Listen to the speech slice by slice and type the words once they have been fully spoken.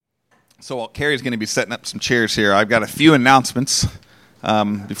So while Carrie's going to be setting up some chairs here, I've got a few announcements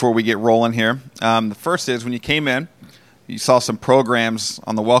before we get rolling here. The first is when you came in, you saw some programs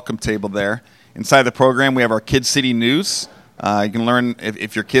on the welcome table there. Inside the program, we have our Kid City News. You can learn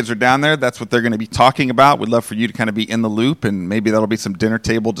if your kids are down there, that's what they're going to be talking about. We'd love for you to kind of be in the loop, and maybe that'll be some dinner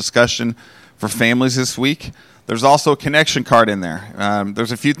table discussion for families this week. There's also a connection card in there.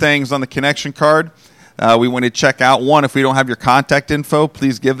 There's a few things on the connection card we want to check out. One, if we don't have your contact info,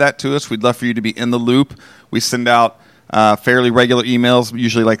 please give that to us. We'd love for you to be in the loop. We send out fairly regular emails,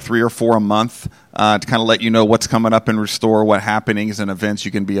 usually like 3 or 4 a month, to kind of let you know what's coming up in Restore, what happenings and events you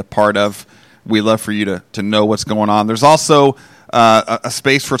can be a part of. We love for you to know what's going on. There's also a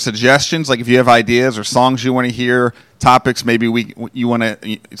space for suggestions, like if you have ideas or songs you want to hear, topics maybe you want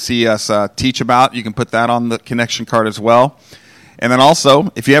to see us teach about, you can put that on the connection card as well. And then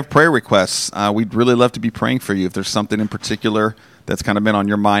also, if you have prayer requests, we'd really love to be praying for you. If there's something in particular that's kind of been on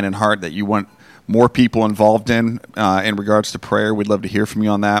your mind and heart that you want more people involved in regards to prayer, we'd love to hear from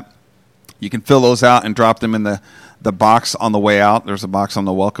you on that. You can fill those out and drop them in the box on the way out. There's a box on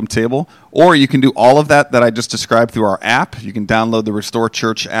the welcome table. Or you can do all of that I just described through our app. You can download the Restore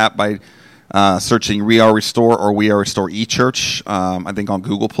Church app by searching We Are Restore or We Are Restore eChurch, I think on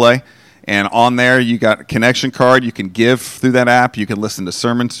Google Play. And on there, you got a connection card. You can give through that app. You can listen to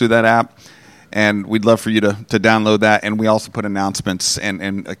sermons through that app. And we'd love for you to download that. And we also put announcements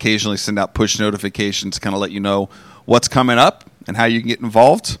and occasionally send out push notifications to kind of let you know what's coming up and how you can get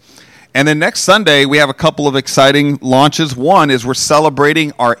involved. And then next Sunday, we have a couple of exciting launches. One is we're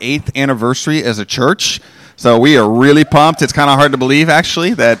celebrating our 8th anniversary as a church. So we are really pumped. It's kind of hard to believe,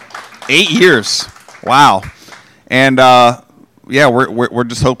 actually, that 8 years. Wow. And we're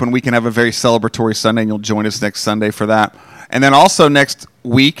just hoping we can have a very celebratory Sunday, and you'll join us next Sunday for that. And then also next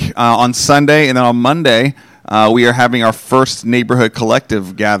week on Sunday and then on Monday, we are having our first Neighborhood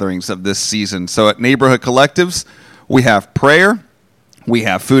Collective gatherings of this season. So at Neighborhood Collectives, we have prayer, we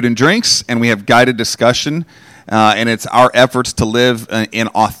have food and drinks, and we have guided discussion. And it's our efforts to live in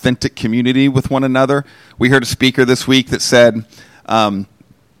authentic community with one another. We heard a speaker this week that said,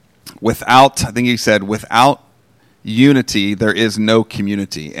 without unity, there is no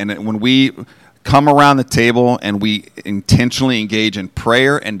community. And when we come around the table and we intentionally engage in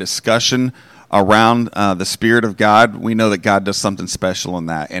prayer and discussion around the Spirit of God, we know that God does something special in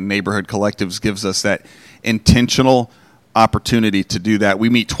that. And Neighborhood Collectives gives us that intentional opportunity to do that. We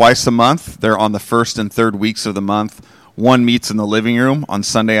meet twice a month. They're on the first and third weeks of the month. One meets in the living room on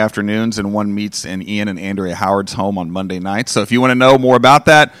Sunday afternoons, and one meets in Ian and Andrea Howard's home on Monday nights. So if you want to know more about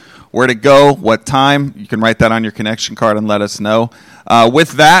that, where to go, what time, you can write that on your connection card and let us know.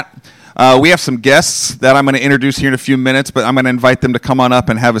 With that, we have some guests that I'm going to introduce here in a few minutes, but I'm going to invite them to come on up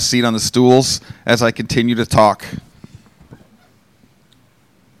and have a seat on the stools as I continue to talk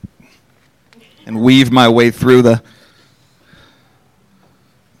and weave my way through the...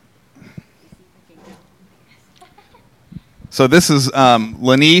 So this is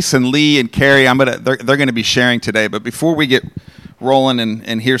Lanice and Lee and Carrie. They're going to be sharing today. But before we get rolling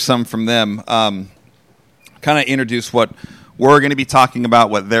and hear some from them, kind of introduce what we're going to be talking about,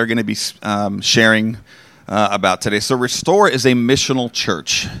 what they're going to be sharing about today. So Restore is a missional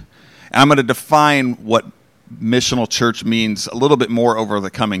church. And I'm going to define what missional church means a little bit more over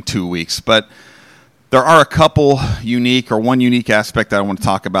the coming 2 weeks. But there are a couple one unique aspect that I want to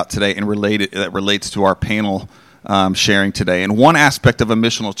talk about today and that relates to our panel sharing today. And one aspect of a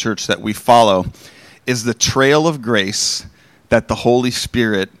missional church that we follow is the trail of grace that the Holy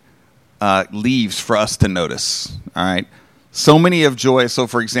Spirit leaves for us to notice. All right. So many of joys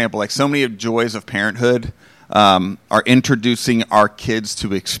of parenthood are introducing our kids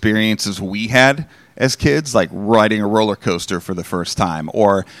to experiences we had as kids, like riding a roller coaster for the first time,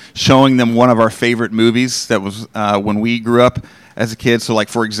 or showing them one of our favorite movies that was when we grew up as a kid. So, like,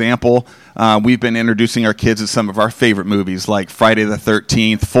 for example, we've been introducing our kids to some of our favorite movies, like Friday the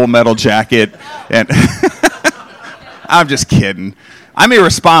 13th, Full Metal Jacket, and I'm just kidding. I'm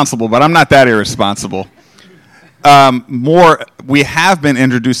irresponsible, but I'm not that irresponsible. We have been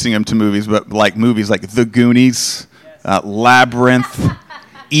introducing them to movies like The Goonies, Labyrinth,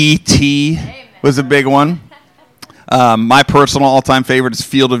 E.T. was a big one. My personal all-time favorite is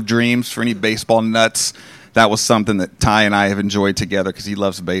Field of Dreams for any baseball nuts. That was something that Ty and I have enjoyed together because he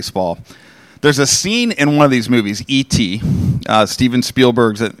loves baseball. There's a scene in one of these movies, E.T., Steven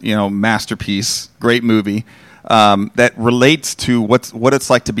Spielberg's masterpiece, great movie, that relates to what it's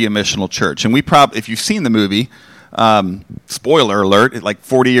like to be a missional church. And if you've seen the movie, spoiler alert, like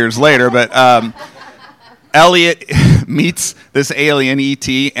 40 years later, but Elliot meets this alien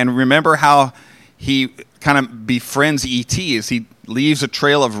E.T., and remember how he kind of befriends E.T. is he leaves a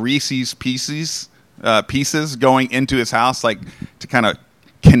trail of Reese's pieces going into his house, like to kind of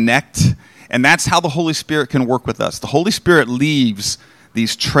connect. And that's how the Holy Spirit can work with us. The Holy Spirit leaves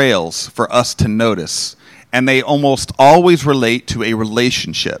these trails for us to notice, and they almost always relate to a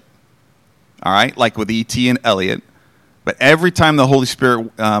relationship. All right, like with E.T. and Elliot. But every time the Holy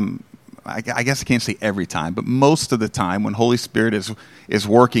Spirit, I guess I can't say every time, but most of the time when Holy Spirit is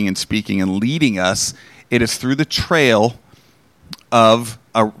working and speaking and leading us, it is through the trail of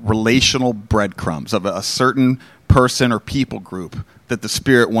a relational breadcrumbs of a certain person or people group that the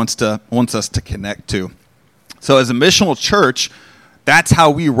Spirit wants us to connect to. So as a missional church, that's how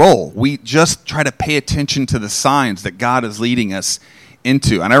we roll. We just try to pay attention to the signs that God is leading us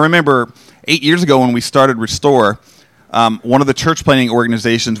into. And I remember 8 years ago when we started Restore, one of the church planting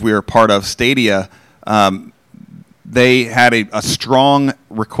organizations we were a part of, Stadia, they had a strong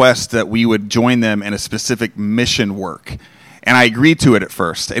request that we would join them in a specific mission work. And I agreed to it at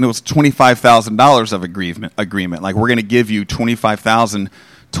first. And it was $25,000 of agreement. Like, we're going to give you $25,000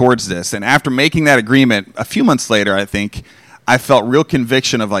 towards this. And after making that agreement, a few months later, I think, I felt real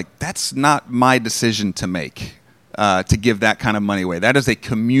conviction of, like, that's not my decision to make, to give that kind of money away. That is a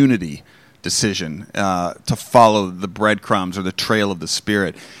community decision to follow the breadcrumbs or the trail of the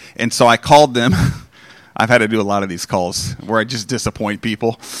Spirit. And so I called them. I've had to do a lot of these calls where I just disappoint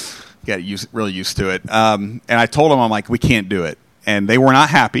people. Get really used to it. And I told them, I'm like, we can't do it. And they were not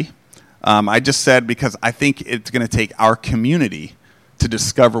happy. I just said, because I think it's going to take our community to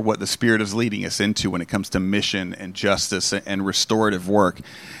discover what the Spirit is leading us into when it comes to mission and justice and restorative work.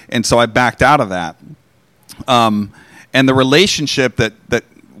 And so I backed out of that. And the relationship that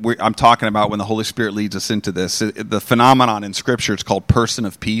I'm talking about when the Holy Spirit leads us into this, the phenomenon in Scripture, it's called person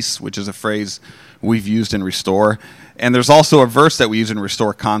of peace, which is a phrase we've used in Restore. And there's also a verse that we use in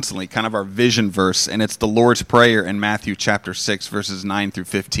Restore constantly, kind of our vision verse, and it's the Lord's Prayer in Matthew chapter 6, verses 9 through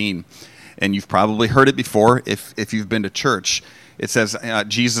 15. And you've probably heard it before if you've been to church. It says,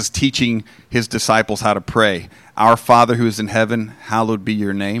 Jesus teaching his disciples how to pray. Our Father who is in heaven, hallowed be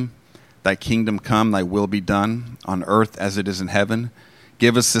your name. Thy kingdom come, thy will be done, on earth as it is in heaven.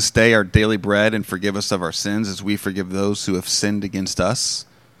 Give us this day our daily bread, and forgive us of our sins as we forgive those who have sinned against us.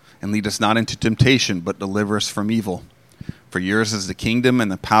 And lead us not into temptation, but deliver us from evil. For yours is the kingdom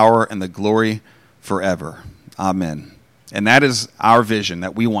and the power and the glory forever. Amen. And that is our vision,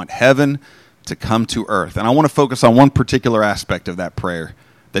 that we want heaven to come to earth. And I want to focus on one particular aspect of that prayer,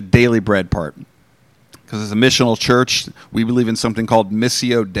 the daily bread part. Because as a missional church, we believe in something called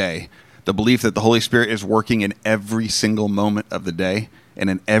Missio Dei, the belief that the Holy Spirit is working in every single moment of the day and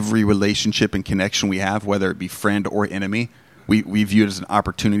in every relationship and connection we have, whether it be friend or enemy. We view it as an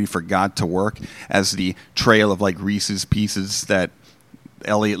opportunity for God to work, as the trail of like Reese's Pieces that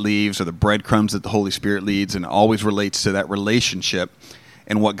Elliot leaves, or the breadcrumbs that the Holy Spirit leads, and always relates to that relationship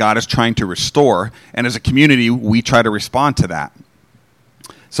and what God is trying to restore. And as a community, we try to respond to that.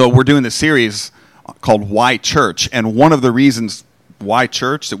 So we're doing this series called Why Church, and one of the reasons why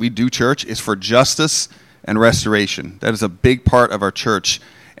church, that we do church, is for justice and restoration. That is a big part of our church,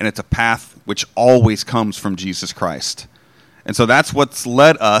 and it's a path which always comes from Jesus Christ. And so that's what's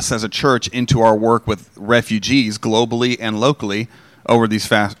led us as a church into our work with refugees globally and locally over these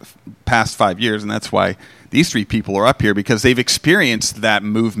past 5 years. And that's why these three people are up here, because they've experienced that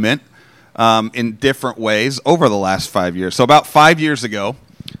movement in different ways over the last 5 years. So about 5 years ago,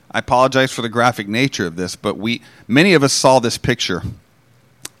 I apologize for the graphic nature of this, but many of us saw this picture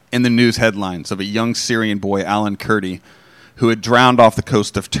in the news headlines of a young Syrian boy, Alan Kurdi, who had drowned off the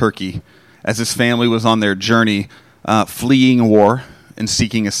coast of Turkey as his family was on their journey fleeing war and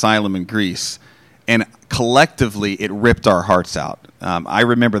seeking asylum in Greece. And collectively, it ripped our hearts out. I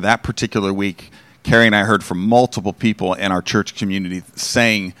remember that particular week, Carrie and I heard from multiple people in our church community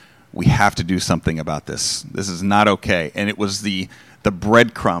saying, we have to do something about this. This is not okay. And it was the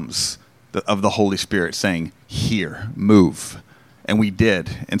breadcrumbs of the Holy Spirit saying, here, move. And we did.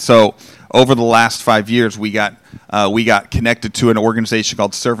 And so over the last 5 years, we got connected to an organization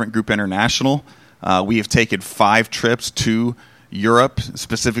called Servant Group International. We have taken 5 trips to Europe,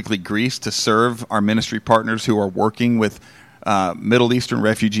 specifically Greece, to serve our ministry partners who are working with Middle Eastern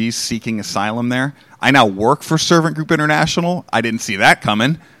refugees seeking asylum there. I now work for Servant Group International. I didn't see that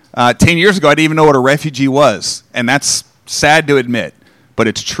coming. 10 years ago, I didn't even know what a refugee was. And that's sad to admit, but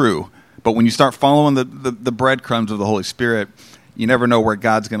it's true. But when you start following the breadcrumbs of the Holy Spirit, you never know where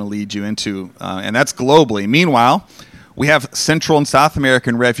God's going to lead you into. And that's globally. Meanwhile, we have Central and South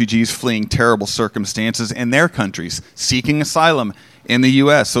American refugees fleeing terrible circumstances in their countries, seeking asylum in the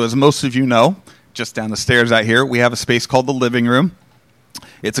U.S. So as most of you know, just down the stairs out here, we have a space called the Living Room.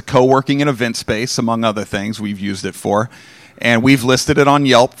 It's a co-working and event space, among other things we've used it for. And we've listed it on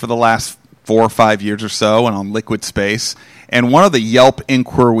Yelp for the last 4 or 5 years or so, and on Liquid Space. And one of the Yelp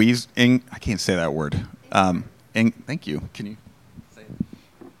inquiries, I can't say that word. Thank you. Can you say it?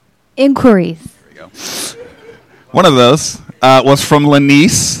 Inquiries. There you go. One of those was from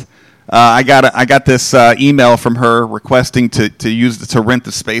Lenice. I got this email from her requesting to rent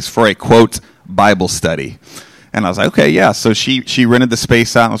the space for a, quote, Bible study. And I was like, okay, yeah. So she rented the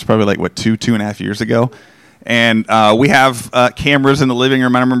space out. It was probably like, 2.5 years ago. And we have cameras in the living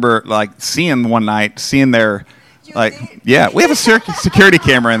room. I remember seeing their, yeah, we have a security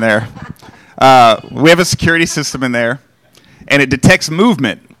camera in there. We have a security system in there, and it detects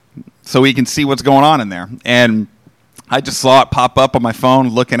movement, so we can see what's going on in there. And I just saw it pop up on my phone,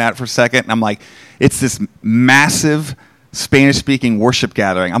 looking at it for a second, and I'm like, it's this massive Spanish-speaking worship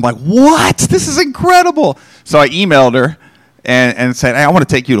gathering. I'm like, what? This is incredible. So I emailed her and said, hey, I want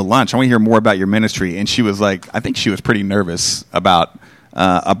to take you to lunch. I want to hear more about your ministry. And she was like, I think she was pretty nervous about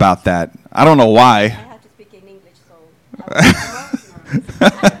that. I don't know why. I have to speak in English, so...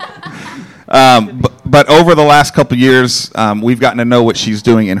 But over the last couple of years, we've gotten to know what she's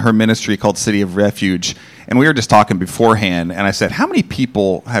doing in her ministry called City of Refuge. And we were just talking beforehand, and I said, how many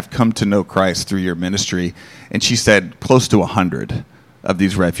people have come to know Christ through your ministry? And she said, close to 100 of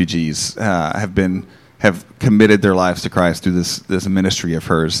these refugees have committed their lives to Christ through this ministry of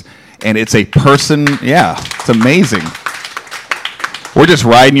hers. And it's a person, it's amazing. We're just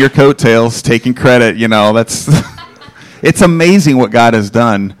riding your coattails, taking credit, that's... It's amazing what God has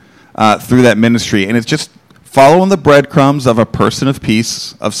done through that ministry. And it's just following the breadcrumbs of a person of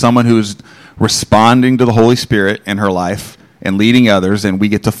peace, of someone who's responding to the Holy Spirit in her life and leading others, and we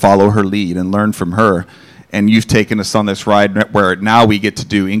get to follow her lead and learn from her. And you've taken us on this ride where now we get to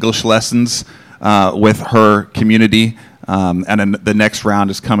do English lessons with her community, and then the next round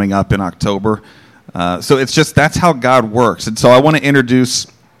is coming up in October. So it's just, that's how God works. And so I want to introduce,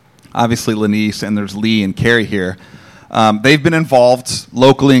 obviously, Lenice, and there's Lee and Carrie here. They've been involved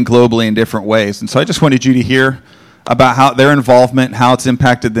locally and globally in different ways. And so I just wanted you to hear about how their involvement, how it's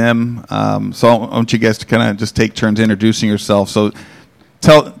impacted them. So I want you guys to kind of just take turns introducing yourself. So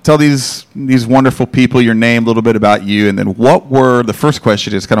tell these wonderful people your name, a little bit about you, and then the first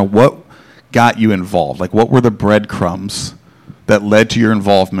question is kind of what got you involved? Like, what were the breadcrumbs that led to your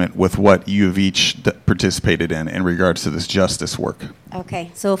involvement with what you have each participated in regards to this justice work?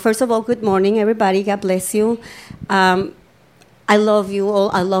 Okay, so first of all, good morning, everybody. God bless you. I love you all.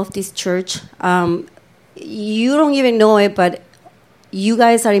 I love this church. You don't even know it, but you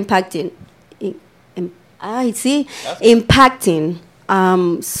guys are impacting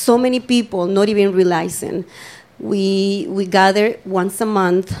so many people, not even realizing. We gather once a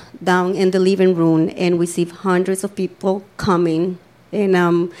month down in the living room, and we see hundreds of people coming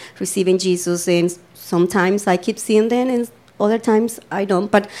and receiving Jesus. And sometimes I keep seeing them, and other times I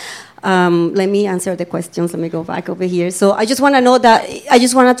don't. But let me answer the questions. Let me go back over here. So I just wanted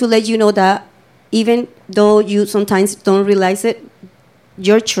to let you know that even though you sometimes don't realize it,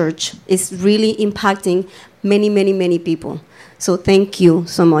 your church is really impacting many, many, many people. So thank you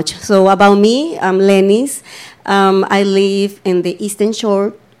so much. So about me, I'm Lenice. I live in the Eastern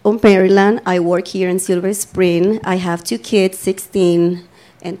Shore of Maryland. I work here in Silver Spring. I have 2 kids, 16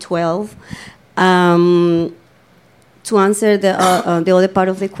 and 12. To answer the other part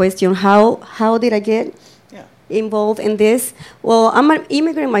of the question, how did I get involved in this? Well, I'm an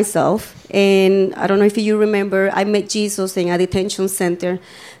immigrant myself, and I don't know if you remember, I met Jesus in a detention center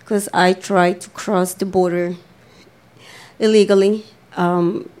because I tried to cross the border illegally.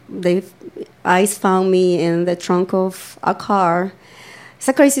 ICE found me in the trunk of a car. It's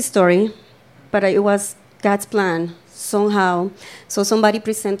a crazy story, but it was God's plan somehow. So somebody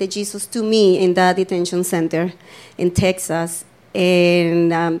presented Jesus to me in that detention center in Texas,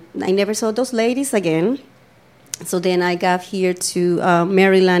 and I never saw those ladies again. So then I got here to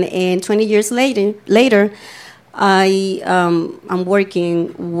Maryland, and 20 years later, I'm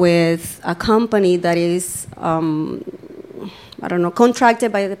working with a company that is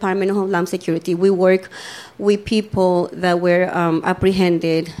contracted by the Department of Homeland Security. We work with people that were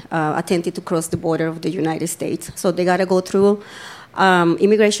apprehended, attempted to cross the border of the United States. So they got to go through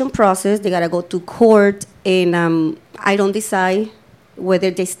immigration process. They got to go to court, and I don't decide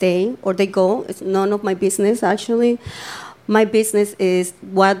whether they stay or they go. It's none of my business, actually. My business is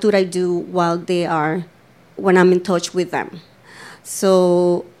what do I do when I'm in touch with them.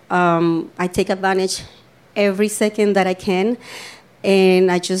 So I take advantage every second that I can, and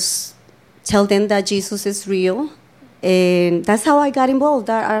I just tell them that Jesus is real, and that's how I got involved.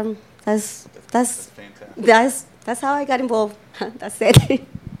 That's how I got involved. That's it.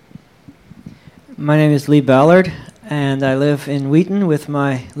 My name is Lee Ballard, and I live in Wheaton with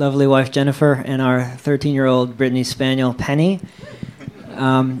my lovely wife Jennifer and our 13-year-old Brittany Spaniel Penny.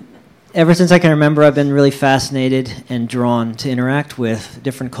 Ever since I can remember, I've been really fascinated and drawn to interact with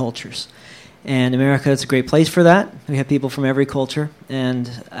different cultures. And America is a great place for that. We have people from every culture, and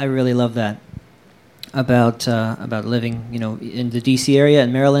I really love that about living, in the D.C. area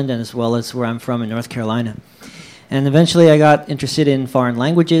in Maryland, and as well as where I'm from in North Carolina. And eventually, I got interested in foreign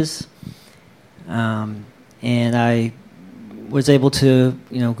languages. And I was able to,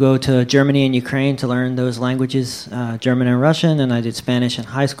 go to Germany and Ukraine to learn those languages, German and Russian, and I did Spanish in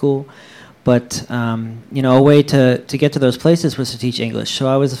high school. But, a way to get to those places was to teach English.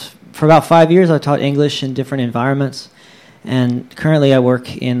 So for about 5 years, I taught English in different environments. And currently I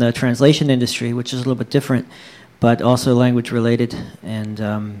work in the translation industry, which is a little bit different, but also language related.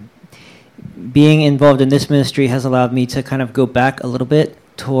 And being involved in this ministry has allowed me to kind of go back a little bit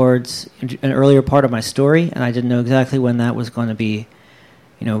towards an earlier part of my story, and I didn't know exactly when that was going to be,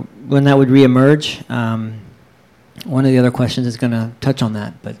 when that would reemerge. One of the other questions is going to touch on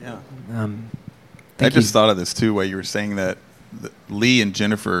that, but I just thought of this too, while you were saying that Lee and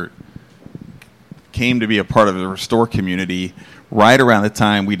Jennifer came to be a part of the Restore community right around the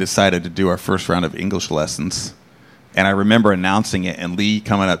time we decided to do our first round of English lessons. And I remember announcing it, and Lee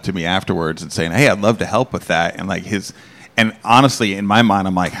coming up to me afterwards and saying, "Hey, I'd love to help with that." And honestly, in my mind,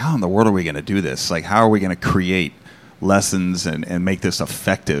 I'm like, how in the world are we going to do this? Like, how are we going to create lessons and make this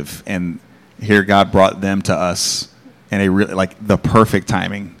effective? And here God brought them to us, and the perfect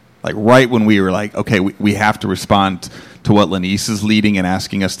timing. Like right when we were like, okay, we have to respond to what Lanice is leading and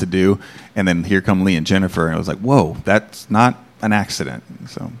asking us to do. And then here come Lee and Jennifer, and it was like, whoa, that's not an accident.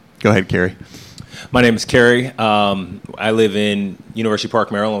 So go ahead, Carrie. My name is Carrie. I live in University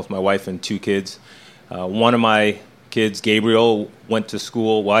Park, Maryland with my wife and 2 kids. One of my kids, Gabriel, went to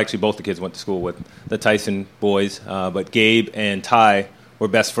school. Well, actually, both the kids went to school with the Tyson boys. But Gabe and Ty were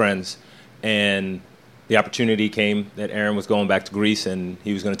best friends. And the opportunity came that Aaron was going back to Greece, and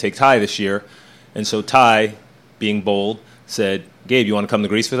he was going to take Ty this year. And so Ty, being bold, said, "Gabe, you want to come to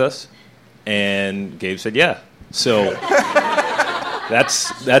Greece with us?" And Gabe said, "Yeah." So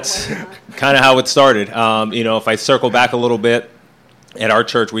that's kind of how it started. If I circle back a little bit, at our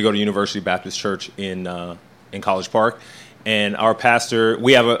church, we go to University Baptist Church in College Park, and our pastor,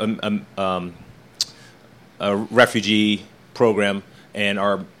 we have a refugee program, and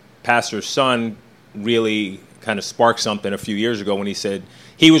our pastor's son really kind of sparked something a few years ago when he said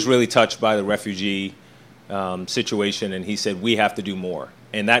he was really touched by the refugee situation, and he said we have to do more.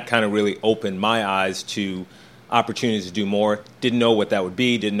 And that kind of really opened my eyes to opportunities to do more. Didn't know what that would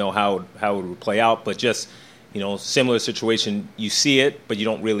be, didn't know how it would play out, but just similar situation, you see it, but you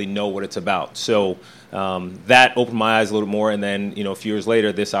don't really know what it's about. So that opened my eyes a little more, and then a few years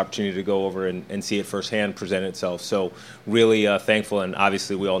later, this opportunity to go over and see it firsthand present itself. So really thankful, and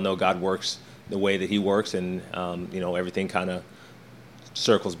obviously we all know God works the way that He works, and everything kind of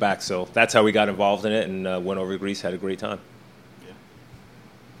circles back. So that's how we got involved in it, and went over to Greece, had a great time.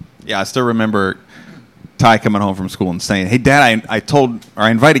 Yeah, I still remember Ty coming home from school and saying, "Hey, Dad, I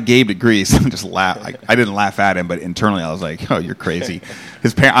invited Gabe to Greece." And just laugh. I didn't laugh at him, but internally I was like, "Oh, you're crazy."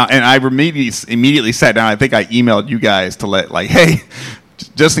 His parents, and I immediately sat down. I think I emailed you guys to hey,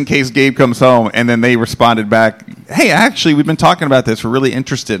 just in case Gabe comes home. And then they responded back, "Hey, actually, we've been talking about this. We're really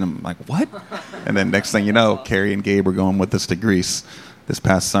interested." And I'm like, "What?" And then next thing you know, Carrie and Gabe were going with us to Greece this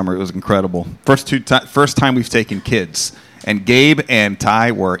past summer. It was incredible. First time we've taken kids, and Gabe and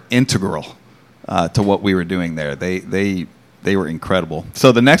Ty were integral to what we were doing there. They were incredible.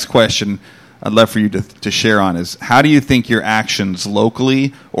 So the next question I'd love for you to share on is, how do you think your actions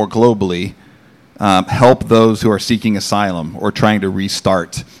locally or globally help those who are seeking asylum or trying to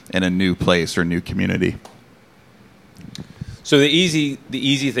restart in a new place or new community? So the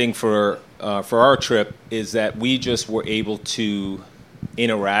easy thing for our trip is that we just were able to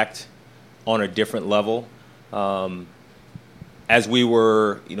interact on a different level. As we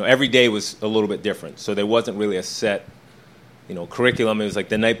were, every day was a little bit different. So there wasn't really a set, curriculum. It was like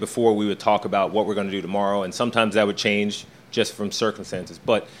the night before we would talk about what we're going to do tomorrow, and sometimes that would change just from circumstances.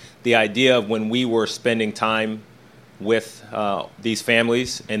 But the idea of when we were spending time with these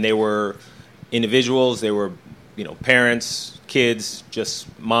families, and they were individuals, they were, parents, kids, just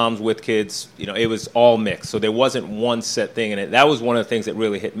moms with kids, it was all mixed. So there wasn't one set thing. And that was one of the things that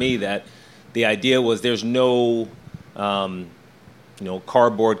really hit me, that the idea was there's no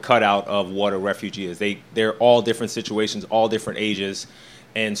cardboard cutout of what a refugee is. They're all different situations, all different ages.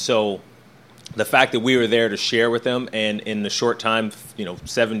 And so the fact that we were there to share with them, and in the short time,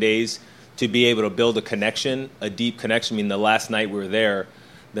 7 days to be able to build a connection, a deep connection. I mean, the last night we were there,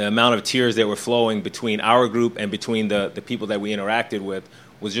 the amount of tears that were flowing between our group and between the people that we interacted with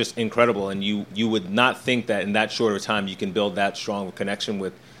was just incredible. And you would not think that in that short of a time you can build that strong of a connection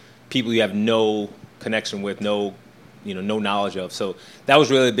with people you have no connection with, no knowledge of. So that was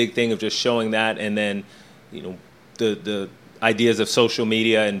really a big thing of just showing that. And then, the ideas of social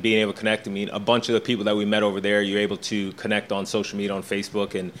media and being able to connect. I mean, a bunch of the people that we met over there, you're able to connect on social media, on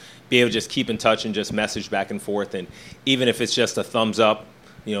Facebook, and be able to just keep in touch and just message back and forth. And even if it's just a thumbs up,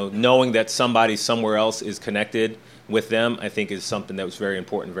 knowing that somebody somewhere else is connected with them, I think is something that was very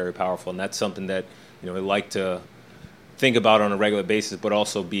important, very powerful. And that's something that, I like to think about on a regular basis, but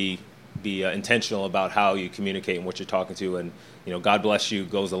also be intentional about how you communicate and what you're talking to. And, God bless you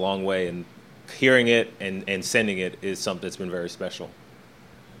goes a long way. And hearing it and sending it is something that's been very special.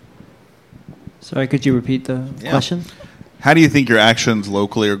 Sorry, could you repeat the question? How do you think your actions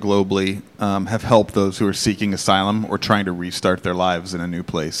locally or globally have helped those who are seeking asylum or trying to restart their lives in a new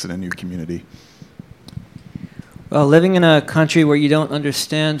place, in a new community? Well, living in a country where you don't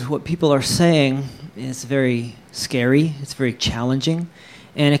understand what people are saying is very scary. It's very challenging,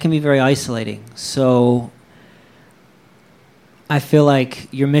 and it can be very isolating. So I feel like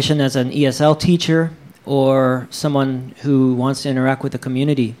your mission as an ESL teacher or someone who wants to interact with the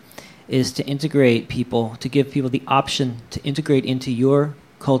community is to integrate people, to give people the option to integrate into your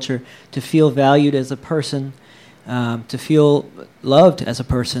culture, to feel valued as a person, to feel loved as a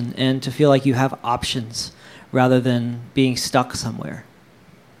person, and to feel like you have options rather than being stuck somewhere.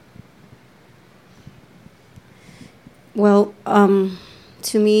 Well,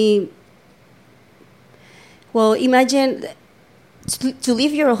 to me, imagine to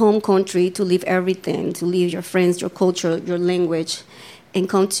leave your home country, to leave everything, to leave your friends, your culture, your language, and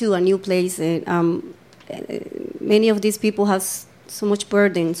come to a new place. And many of these people have so much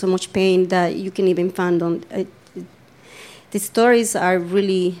burden, so much pain that you can even find on. The stories are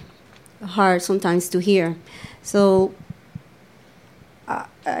really hard sometimes to hear. So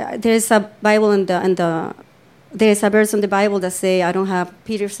there's a Bible there's a verse in the Bible that say,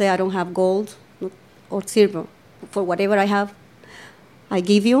 Peter say, I don't have gold or silver. For whatever I have, I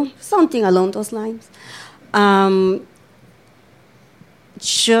give you, something along those lines. I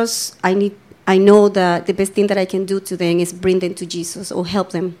know that the best thing that I can do to them is bring them to Jesus or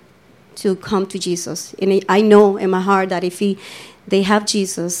help them to come to Jesus. And I know in my heart that if they have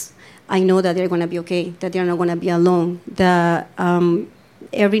Jesus, I know that they're going to be okay, that they're not going to be alone, that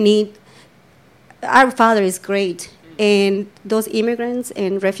every need, our Father is great, and those immigrants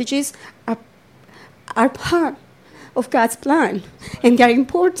and refugees are part of God's plan, and they are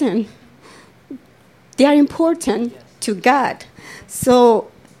important. They are important to God.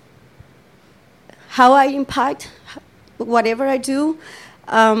 So how I impact whatever I do,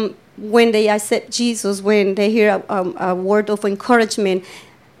 when they accept Jesus, when they hear a word of encouragement,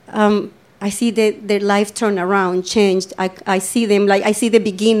 I see their life turn around, changed. I see them like I see the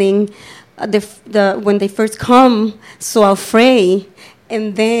beginning, when they first come, so afraid,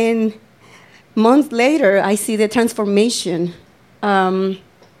 and then months later, I see the transformation.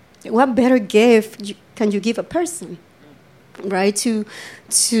 What better gift can you give a person, right? To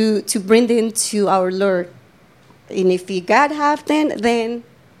bring them to our Lord. And if God have them, then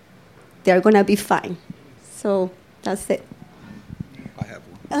they're going to be fine. So that's it. I have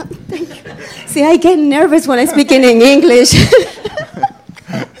one. Thank you. See, I get nervous when I speak in English.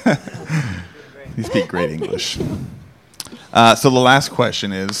 You speak great English. So the last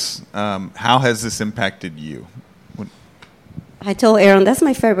question is, how has this impacted you? I told Aaron, that's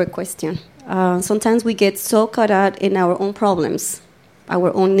my favorite question. Sometimes we get so caught up in our own problems,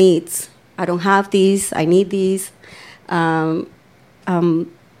 our own needs. I don't have these, I need these. But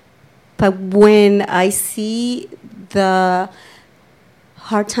when I see the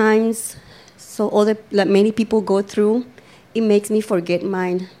hard times many people go through, it makes me forget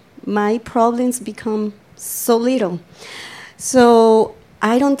mine. My problems become so little. So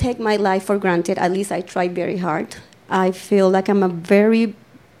I don't take my life for granted. At least I try very hard. I feel like I'm a very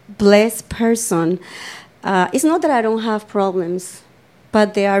blessed person. It's not that I don't have problems,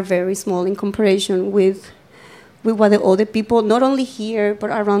 but they are very small in comparison with what the other people, not only here,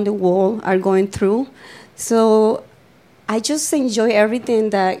 but around the world, are going through. So I just enjoy everything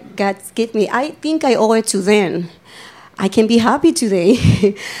that God gives me. I think I owe it to them. I can be happy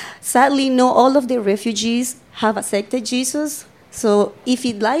today. Sadly, not all of the refugees have accepted Jesus. So if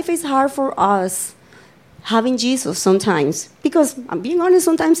life is hard for us, having Jesus sometimes, because I'm being honest,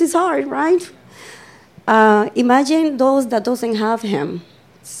 sometimes it's hard, right? Imagine those that doesn't have him.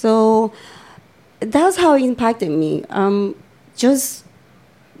 So that's how it impacted me. Just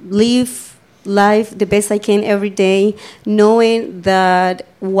live life the best I can every day, knowing that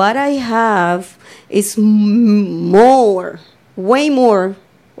what I have is way more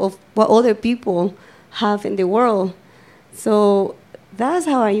of what other people have in the world. So that's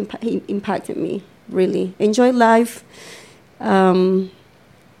how it impacted me, really. Enjoy life.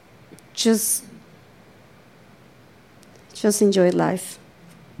 Just enjoy life.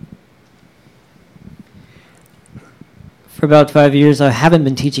 For about 5 years, I haven't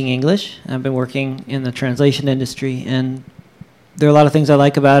been teaching English. I've been working in the translation industry, and there are a lot of things I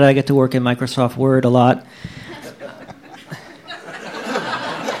like about it. I get to work in Microsoft Word a lot.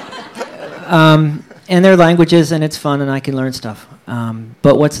 And there are languages, and it's fun, and I can learn stuff.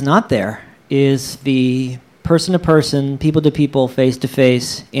 But what's not there is the person-to-person, people-to-people,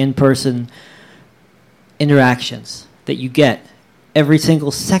 face-to-face, in-person interactions that you get every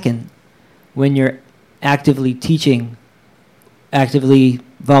single second when you're actively teaching, actively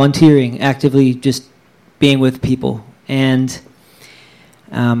volunteering, actively just being with people. And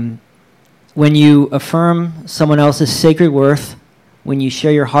when you affirm someone else's sacred worth, when you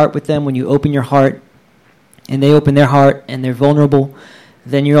share your heart with them, when you open your heart, and they open their heart, and they're vulnerable,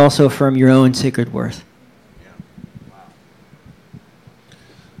 then you also affirm your own sacred worth.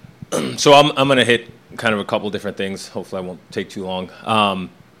 So I'm going to hit kind of a couple different things. Hopefully I won't take too long.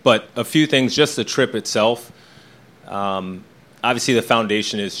 But a few things, just the trip itself. Obviously the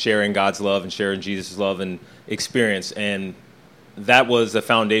foundation is sharing God's love and sharing Jesus' love and experience. And that was the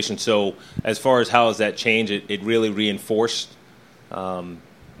foundation. So as far as how has that changed, it really reinforced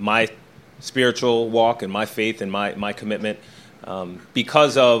my spiritual walk and my faith and my commitment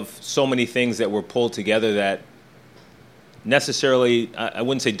because of so many things that were pulled together that necessarily, I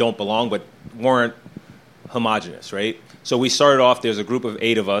wouldn't say don't belong, but weren't homogenous, right? So we started off, there's a group of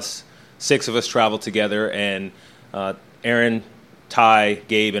 8 of us, 6 of us traveled together, and Aaron, Ty,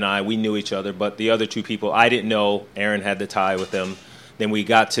 Gabe, and I, we knew each other, but the other 2 people, I didn't know. Aaron had the tie with them. Then we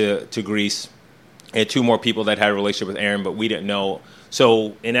got to Greece, and 2 more people that had a relationship with Aaron, but we didn't know.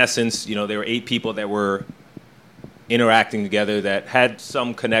 So in essence, there were 8 people that were interacting together that had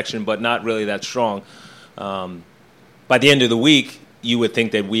some connection, but not really that strong. By the end of the week, you would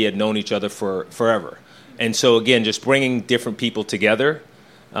think that we had known each other for forever. And so, again, just bringing different people together,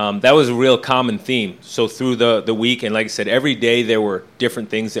 that was a real common theme. So through the week, and like I said, every day there were different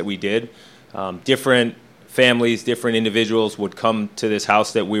things that we did. Different families, different individuals would come to this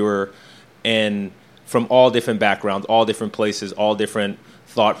house that we were in from all different backgrounds, all different places, all different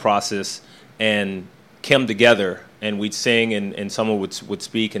thought process, and come together. And we'd sing, and someone would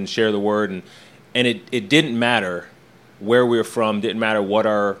speak and share the word. And it didn't matter where we were from, didn't matter what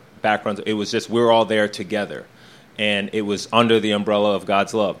our backgrounds. It was just we were all there together, and it was under the umbrella of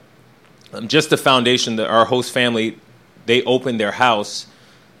God's love. Just the foundation that our host family, they opened their house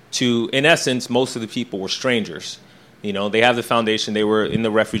to, in essence, most of the people were strangers. They have the foundation. They were in the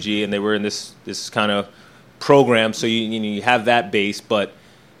refugee, and they were in this kind of program. So you have that base, but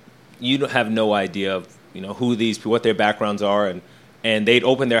you don't have no idea of who these people, what their backgrounds are, and they'd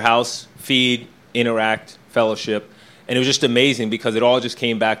open their house, feed, interact, fellowship. And it was just amazing because it all just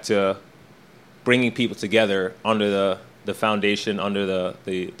came back to bringing people together under the foundation, under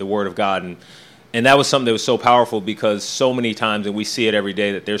the Word of God. And that was something that was so powerful because so many times, and we see it every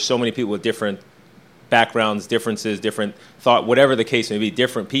day, that there's so many people with different backgrounds, differences, different thought, whatever the case may be,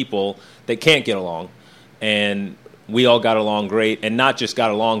 different people that can't get along. And we all got along great, and not just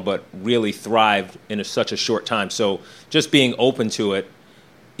got along, but really thrived in such a short time. So just being open to it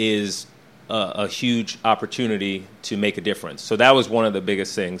is a huge opportunity to make a difference. So that was one of the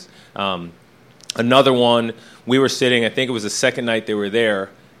biggest things. Another one, we were sitting, I think it was the second night they were there,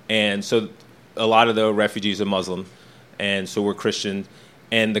 and so a lot of the refugees are Muslim, and so we're Christian.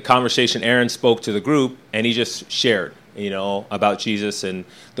 And the conversation, Aaron spoke to the group, and he just shared, about Jesus. And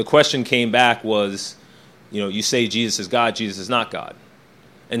the question came back was, you say Jesus is God, Jesus is not God.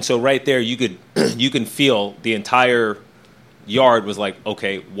 And so right there, you can feel the entire yard was like,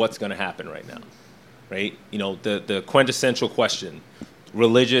 okay, what's going to happen right now, right? The quintessential question,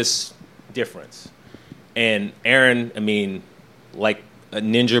 religious difference. And Aaron, like a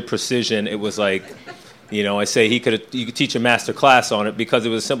ninja precision, it was like, I say you could teach a master class on it because it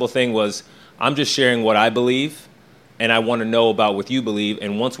was a simple thing was, I'm just sharing what I believe, and I want to know about what you believe.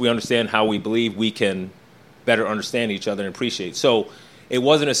 And once we understand how we believe, we can better understand each other and appreciate. So it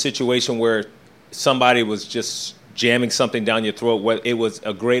wasn't a situation where somebody was just jamming something down your throat. It was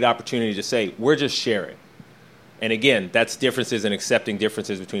a great opportunity to say, we're just sharing. And again, that's differences and accepting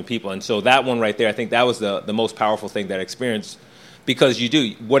differences between people. And so that one right there, I think that was the most powerful thing that I experienced, because you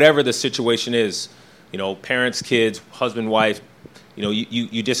do, whatever the situation is, parents, kids, husband, wife,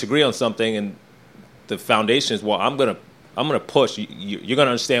 you disagree on something, and the foundation is, well, I'm gonna push. You're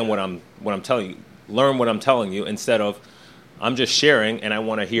gonna understand what I'm telling you. Learn what I'm telling you instead of I'm just sharing, and I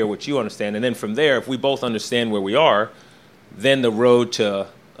want to hear what you understand. And then from there, if we both understand where we are, then the road to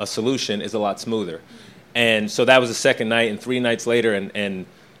a solution is a lot smoother. And so that was the second night, and 3 nights later, and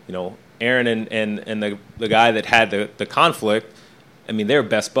Aaron and the guy that had the conflict, I mean, they're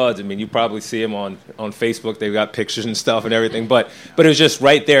best buds. I mean, you probably see them on Facebook. They've got pictures and stuff and everything. But it was just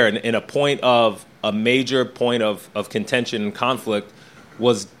right there, in a major point of contention and conflict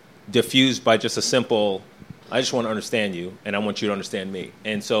was diffused by just a simple, I just want to understand you, and I want you to understand me.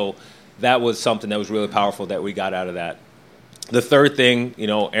 And so that was something that was really powerful that we got out of that. The third thing,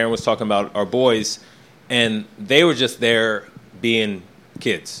 Aaron was talking about our boys, and they were just there being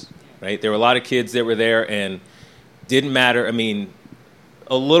kids, right? There were a lot of kids that were there, and didn't matter. I mean,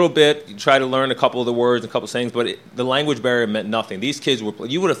 a little bit, you try to learn a couple of the words, a couple of sayings, but the language barrier meant nothing. These kids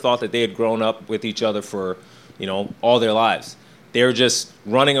you would have thought that they had grown up with each other for, all their lives. They were just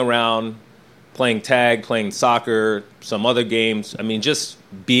running around, playing tag, playing soccer, some other games. I mean, just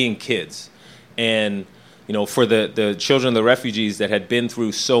being kids. And, for the children of the refugees that had been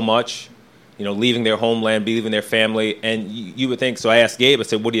through so much, leaving their homeland, leaving their family, and you would think, so I asked Gabe, I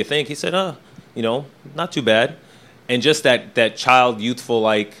said, what do you think? He said, not too bad. And just that child, youthful,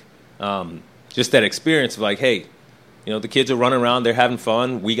 just that experience of hey, the kids are running around, they're having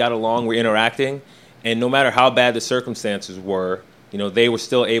fun, we got along, we're interacting, and no matter how bad the circumstances were, they were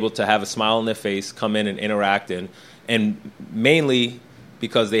still able to have a smile on their face, come in and interact, and mainly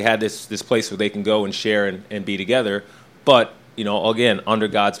because they had this place where they can go and share and be together. But, again, under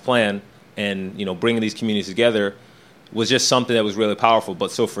God's plan and, bringing these communities together was just something that was really powerful.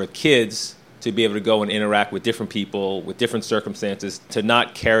 But so for kids to be able to go and interact with different people, with different circumstances, to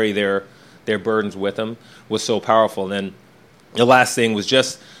not carry their burdens with them was so powerful. And then the last thing was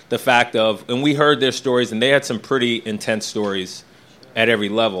just the fact of, and we heard their stories, and they had some pretty intense stories at every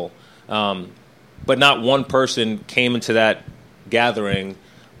level. But not one person came into that gathering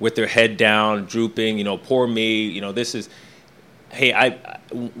with their head down, drooping, poor me, this is, hey,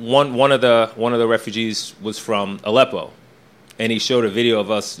 one of the refugees was from Aleppo, and he showed a video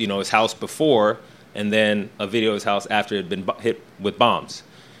of us, his house before, and then a video of his house after it had been hit with bombs.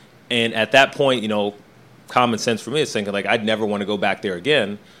 And at that point, common sense for me is thinking, I'd never want to go back there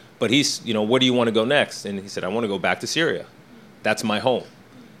again. But he's, where do you want to go next? And he said, I want to go back to Syria. That's my home.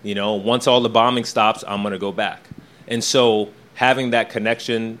 Once all the bombing stops, I'm going to go back. And so having that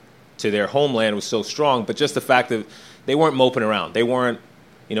connection to their homeland was so strong. But just the fact that they weren't moping around. They weren't,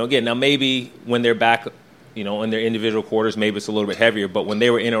 again, now maybe when they're back, in their individual quarters, maybe it's a little bit heavier. But when they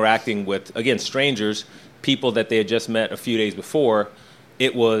were interacting with, again, strangers, people that they had just met a few days before,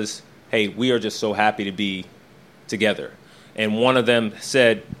 it was, hey, we are just so happy to be together. And one of them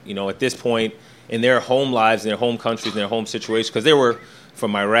said, at this point in their home lives, in their home countries, in their home situations, because they were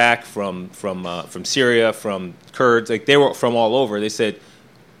from Iraq, from Syria, from Kurds, they were from all over. They said,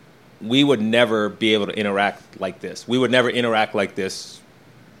 we would never be able to interact like this. We would never interact like this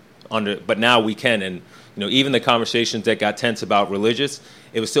but now we can. And even the conversations that got tense about religious,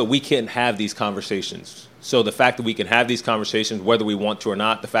 it was still, we can't have these conversations. So the fact that we can have these conversations, whether we want to or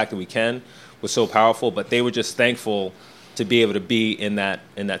not, the fact that we can was so powerful. But they were just thankful to be able to be in that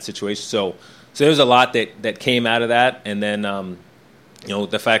situation. So there was a lot that came out of that. And then,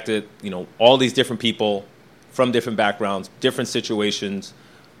 the fact that, all these different people from different backgrounds, different situations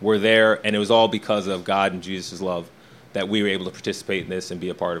were there. And it was all because of God and Jesus' love that we were able to participate in this and be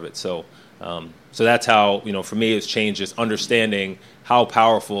a part of it. So that's how, for me, it's changed, just understanding how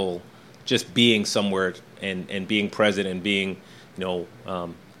powerful just being somewhere and being present and being,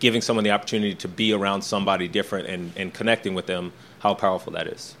 giving someone the opportunity to be around somebody different and connecting with them, how powerful that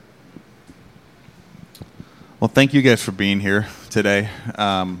is. Well, thank you guys for being here today.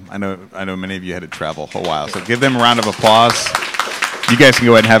 I know many of you had to travel a while, so give them a round of applause. You guys can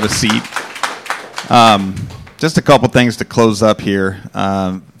go ahead and have a seat. Just a couple things to close up here.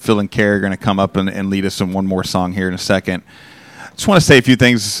 Phil and Carrie are going to come up and lead us in one more song here in a second. I just want to say a few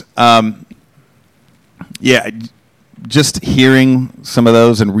things. Just hearing some of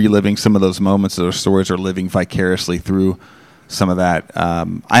those and reliving some of those moments, those stories, or living vicariously through some of that.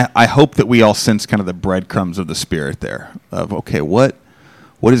 I hope that we all sense kind of the breadcrumbs of the Spirit there of, okay, what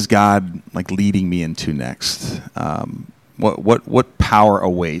is God leading me into next? What power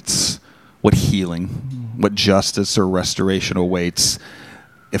awaits? What healing? What justice or restoration awaits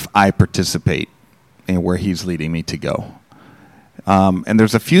if I participate in where He's leading me to go? And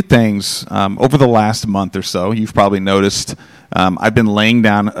there's a few things over the last month or so, you've probably noticed, I've been laying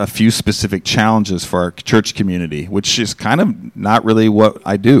down a few specific challenges for our church community, which is kind of not really what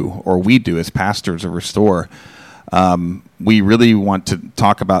I do or we do as pastors of Restore. We really want to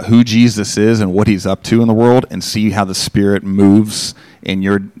talk about who Jesus is and what he's up to in the world and see how the Spirit moves in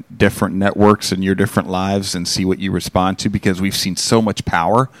your different networks and your different lives and see what you respond to, because we've seen so much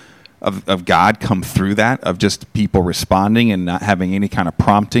power of God come through that, of just people responding and not having any kind of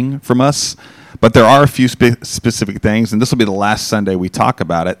prompting from us. But there are a few specific things, and this will be the last Sunday we talk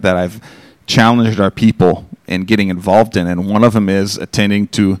about it, that I've challenged our people in getting involved in. And one of them is committing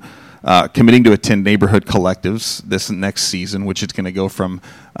to attend neighborhood collectives this next season, which is going to go from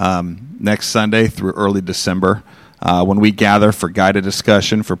next Sunday through early December, when we gather for guided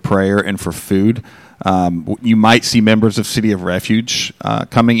discussion, for prayer, and for food. You might see members of City of Refuge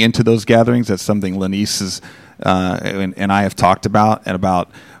coming into those gatherings. That's something Lenice and I have talked about, and about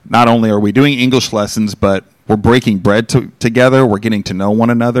not only are we doing English lessons, but we're breaking bread together. We're getting to know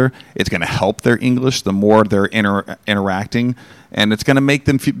one another. It's going to help their English the more they're interacting, and it's going to make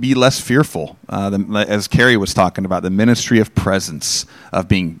them be less fearful. As Carrie was talking about, the ministry of presence, of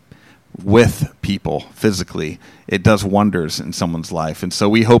being with people physically, it does wonders in someone's life. And so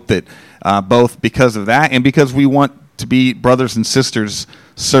we hope that both because of that and because we want to be brothers and sisters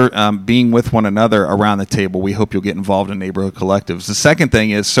being with one another around the table, we hope you'll get involved in neighborhood collectives. The second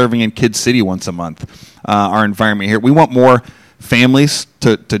thing is serving in Kid City once a month. Our environment here, we want more families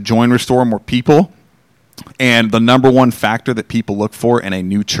to join Restore, more people. And the number one factor that people look for in a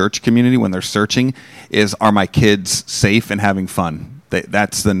new church community when they're searching is, are my kids safe and having fun?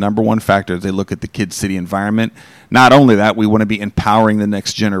 That's the number one factor. They look at the Kid City environment. Not only that, we want to be empowering the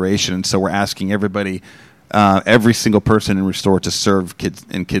next generation. And so we're asking everybody, every single person in Restore, to serve kids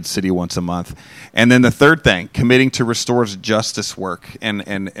in Kid City once a month. And then the third thing, committing to Restore's justice work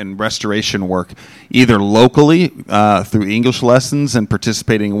and restoration work, either locally through English lessons and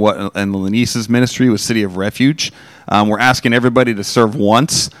participating in Lenice's ministry with City of Refuge. We're asking everybody to serve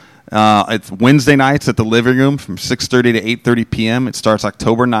once. It's Wednesday nights at the living room from 6:30 to 8:30 p.m. It starts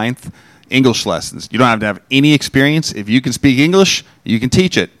October 9th. English lessons. You don't have to have any experience. If you can speak English, you can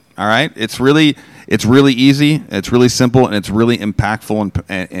teach it. All right? It's really easy. It's really simple, and it's really impactful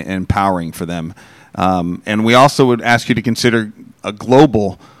and empowering for them. And we also would ask you to consider a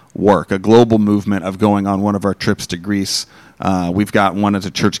global work, a global movement of going on one of our trips to Greece. We've got one as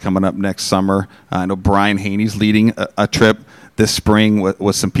a church coming up next summer. I know Brian Haney's leading a trip this spring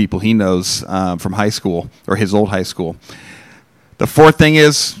with some people he knows from high school, or his old high school. The fourth thing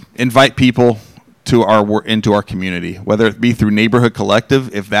is invite people into our community, whether it be through Neighborhood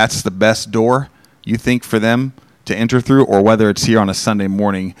Collective, if that's the best door you think for them to enter through, or whether it's here on a Sunday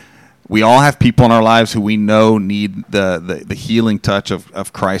morning. We all have people in our lives who we know need the healing touch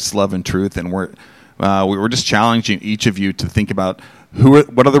of Christ's love and truth, and we're just challenging each of you to think about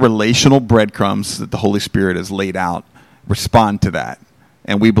what are the relational breadcrumbs that the Holy Spirit has laid out. Respond to that.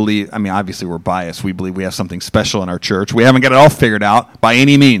 And we believe, obviously we're biased. We believe we have something special in our church. We haven't got it all figured out by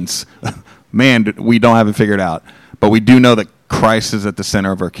any means. Man, we don't have it figured out. But we do know that Christ is at the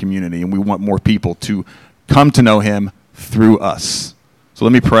center of our community, and we want more people to come to know him through us. So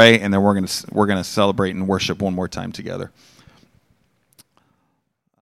let me pray, and then we're going to celebrate and worship one more time together.